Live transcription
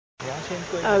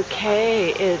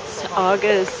Okay, it's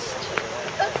August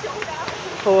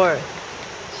 4th,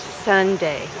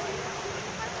 Sunday,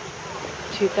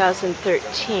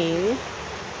 2013,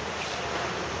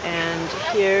 and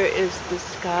here is the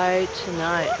sky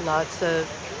tonight. Lots of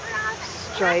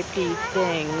stripy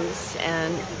things,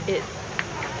 and it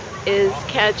is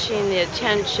catching the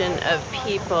attention of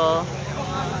people,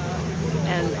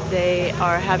 and they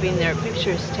are having their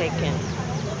pictures taken.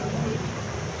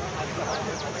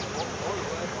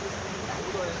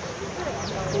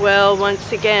 Well,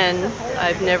 once again,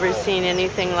 I've never seen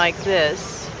anything like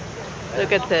this.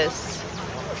 Look at this.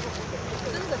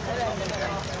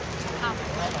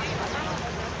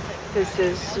 This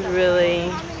is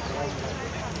really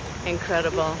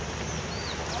incredible.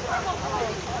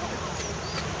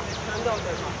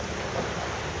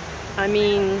 I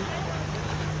mean,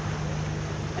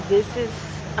 this is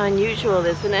unusual,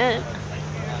 isn't it?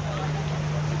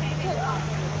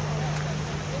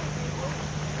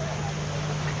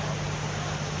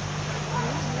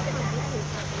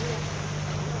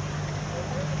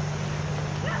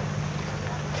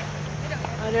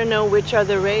 I don't know which are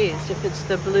the rays, if it's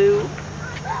the blue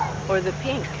or the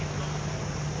pink.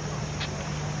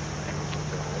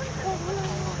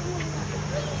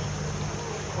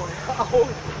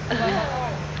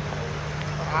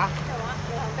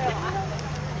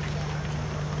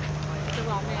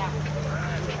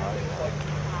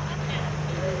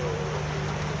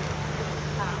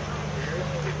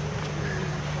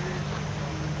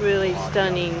 Really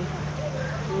stunning.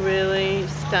 Really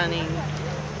stunning.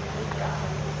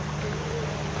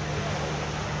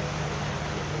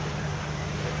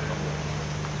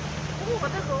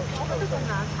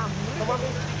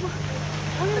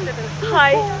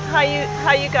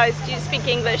 Hi, you guys, do you speak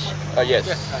English? Yes.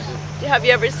 Have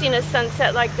you ever seen a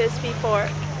sunset like this before?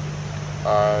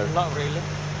 Not really.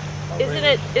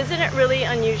 Isn't it really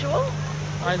unusual?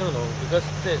 I don't know, because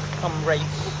there's some rays.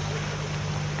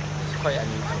 It's quite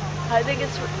unusual. I think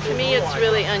to me it's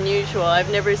really unusual. I've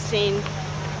never seen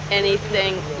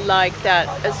anything like that,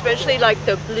 especially like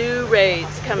the blue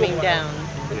rays coming down.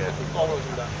 Yeah.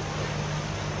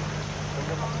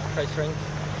 Price range.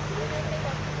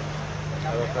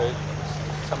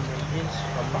 Some regions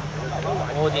from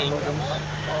all the angles.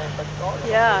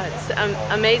 Yeah, it's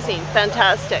amazing,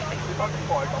 fantastic.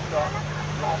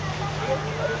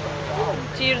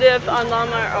 Do you live on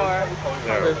Lamma or?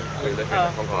 No, we live in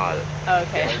Hong Kong Island.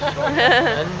 Okay.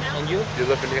 and you? You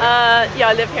live in here? Yeah,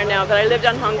 I live here now, but I lived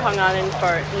on Hong Kong Island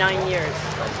for 9 years.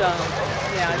 So,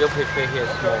 yeah. You prefer here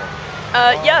small?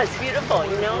 Yeah, it's beautiful,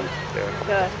 you know?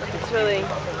 Yeah. It's really,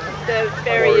 the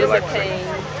ferry is a pain.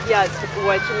 Yeah, it's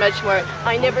much more.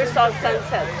 I never saw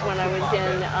sunsets when I was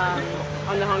in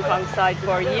on the Hong Kong side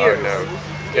for years. Oh no.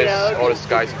 Yes, all the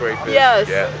skyscrapers. Yes,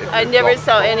 yeah, I never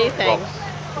saw anything.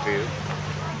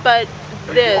 But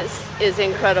this is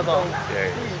incredible.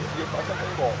 Yeah.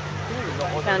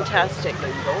 Fantastic.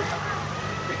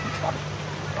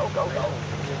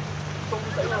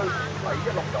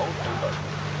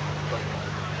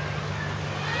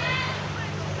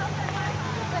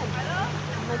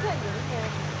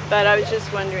 But I was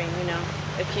just wondering, you know,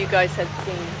 if you guys had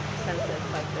seen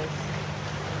sunsets like this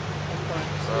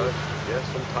before. Yeah,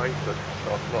 sometimes, but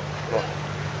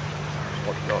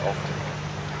not often.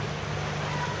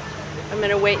 I'm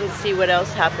going to wait and see what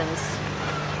else happens.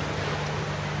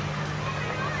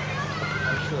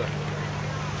 I'm sure.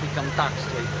 Become dark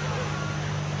straight.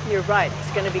 You're right,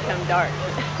 it's going to become dark.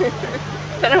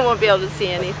 Then I won't be able to see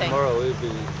anything. Tomorrow will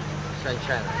be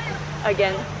sunshine.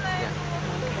 Again? Yeah.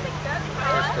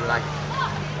 Just the light.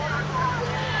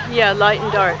 Yeah, light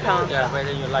and dark, huh? Yeah,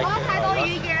 whether you like it or not.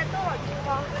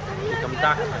 Become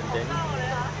dark and then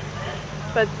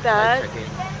But that, light again.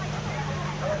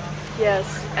 yes,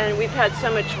 and we've had so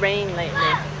much rain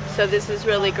lately, so this is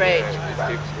really great. Yeah,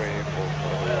 it keeps raining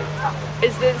for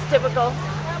Is this typical?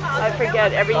 I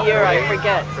forget, every year I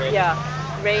forget. Rain. Yeah,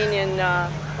 rain in,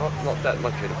 not that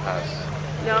much in the past.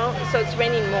 no? So it's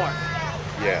raining more.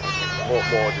 Yeah,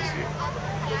 more this year.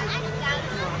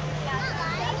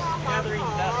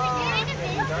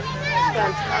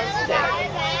 Fantastic.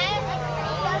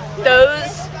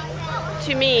 Those,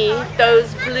 to me,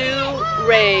 those blue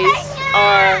rays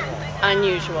are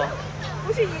unusual.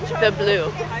 The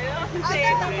blue.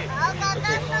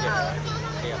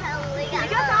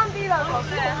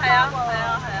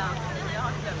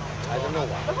 I don't know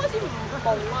why.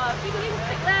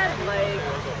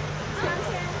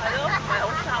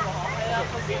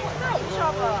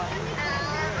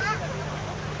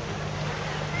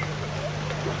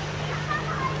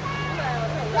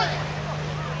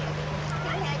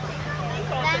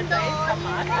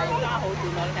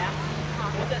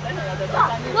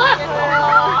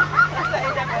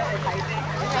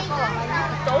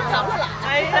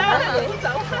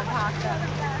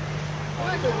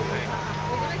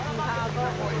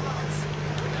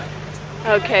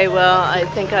 Okay, well, I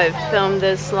think I've filmed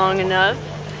this long enough,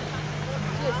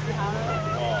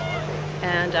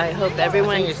 and I hope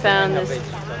everyone found this.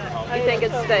 You think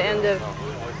it's the end of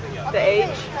the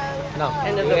age? No,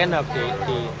 End of the the- end of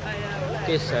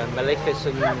this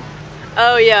Maleficent.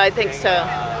 Oh yeah, I think so.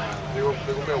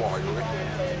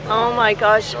 Oh my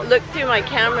gosh, look through my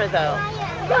camera though.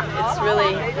 It's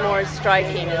really more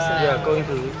striking, isn't You it? are going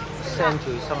to send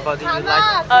to somebody you like.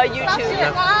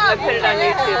 YouTube. I put it on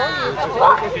YouTube.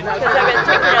 Because I've been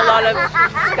taking a lot of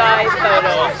sky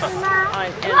photos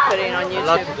and putting on You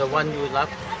love YouTube. the one you love.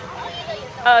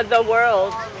 The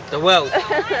world. The world.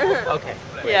 Okay.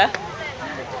 Yeah.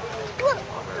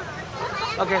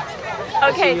 Okay.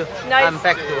 I'll see Okay, you. nice. I'm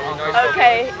back to Hong Kong.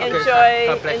 Okay,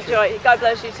 God bless you. enjoy. God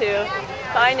bless you too.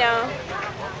 Bye now.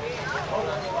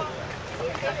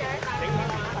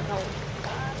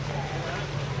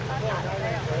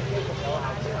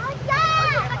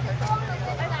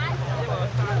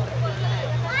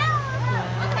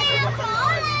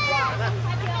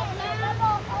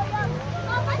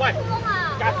喂，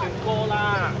隔段歌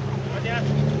啦，嗰啲啊，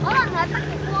可能係北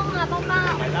極光啊，包包。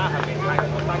係啦，後面係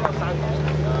我翻個山講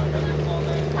啊，有啲歌咧。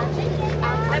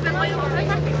係咪我要去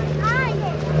睇？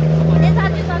你揸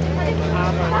住快啲。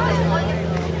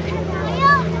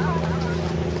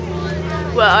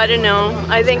Well, I don't know.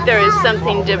 I think there is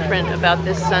something different about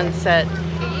this sunset.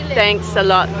 Thanks a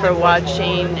lot for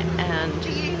watching, and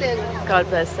God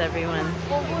bless everyone.